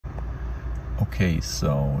Okay,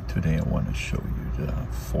 so today I want to show you the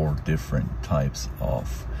 4 different types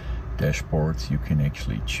of dashboards you can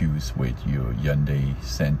actually choose with your Hyundai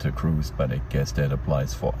Santa Cruz, but I guess that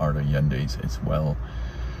applies for other Hyundais as well.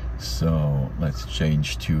 So let's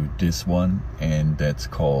change to this one, and that's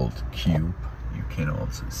called Cube. You can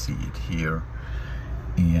also see it here,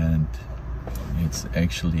 and it's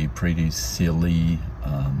actually pretty silly.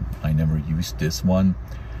 I never used this one,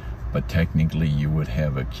 but technically you would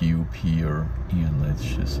have a cube here, and let's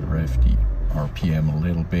just rev the RPM a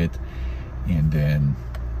little bit, and then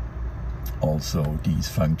also these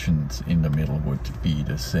functions in the middle would be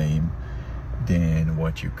the same. Then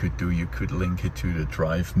what you could do, you could link it to the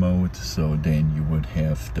drive mode, so then you would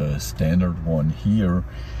have the standard one here,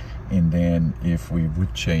 and then if we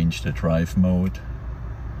would change the drive mode,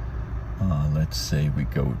 let's say we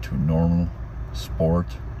go to normal, sport,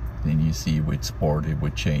 then you see with sport it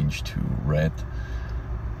would change to red.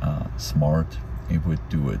 Smart, it would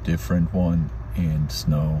do a different one, and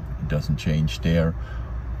snow, it doesn't change there.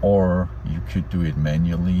 Or you could do it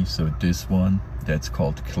manually. So this one, that's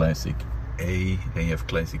called Classic A. They have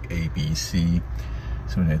Classic A, B, C.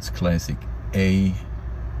 So that's Classic A,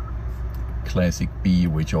 Classic B,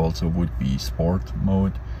 which also would be sport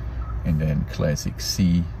mode, and then Classic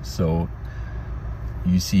C. So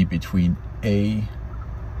you see between A,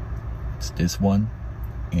 it's this one,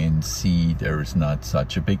 and C, there is not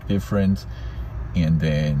such a big difference. And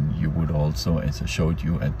then you would also, as I showed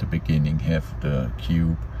you at the beginning, have the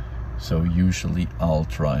Cube. So usually I'll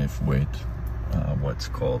drive with what's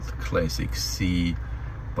called Classic C,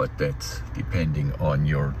 but that's depending on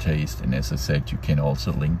your taste. And as I said, you can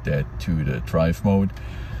also link that to the drive mode.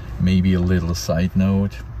 Maybe a little side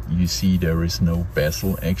note, you see there is no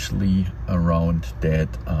bezel actually around that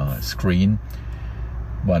screen,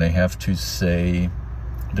 but I have to say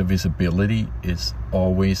the visibility is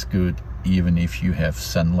always good, even if you have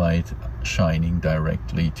sunlight shining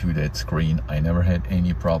directly to that screen. I never had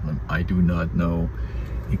any problem. I do not know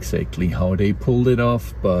exactly how they pulled it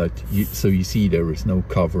off, but so you see there is no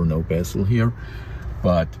cover, no bezel here,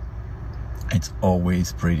 but it's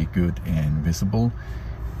always pretty good and visible.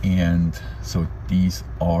 And so these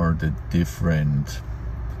are the different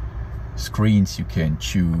screens you can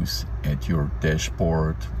choose at your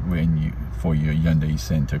dashboard for your Hyundai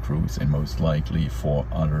Santa Cruz, and most likely for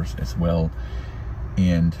others as well.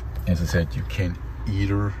 And as I said, you can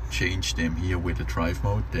either change them here with the drive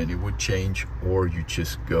mode, then it would change, or you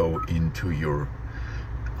just go into your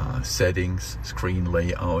settings, screen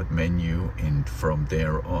layout menu, and from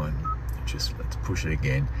there on, just let's push it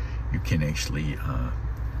again, you can actually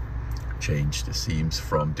change the themes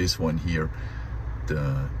from this one here,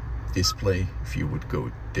 the display. If you would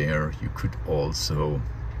go there, you could also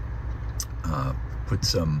put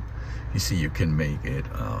some, you see, you can make it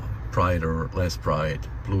brighter, less bright,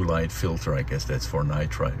 blue light filter. I guess that's for night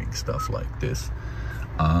driving, stuff like this.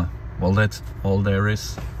 Well, that's all there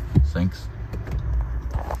is. Thanks.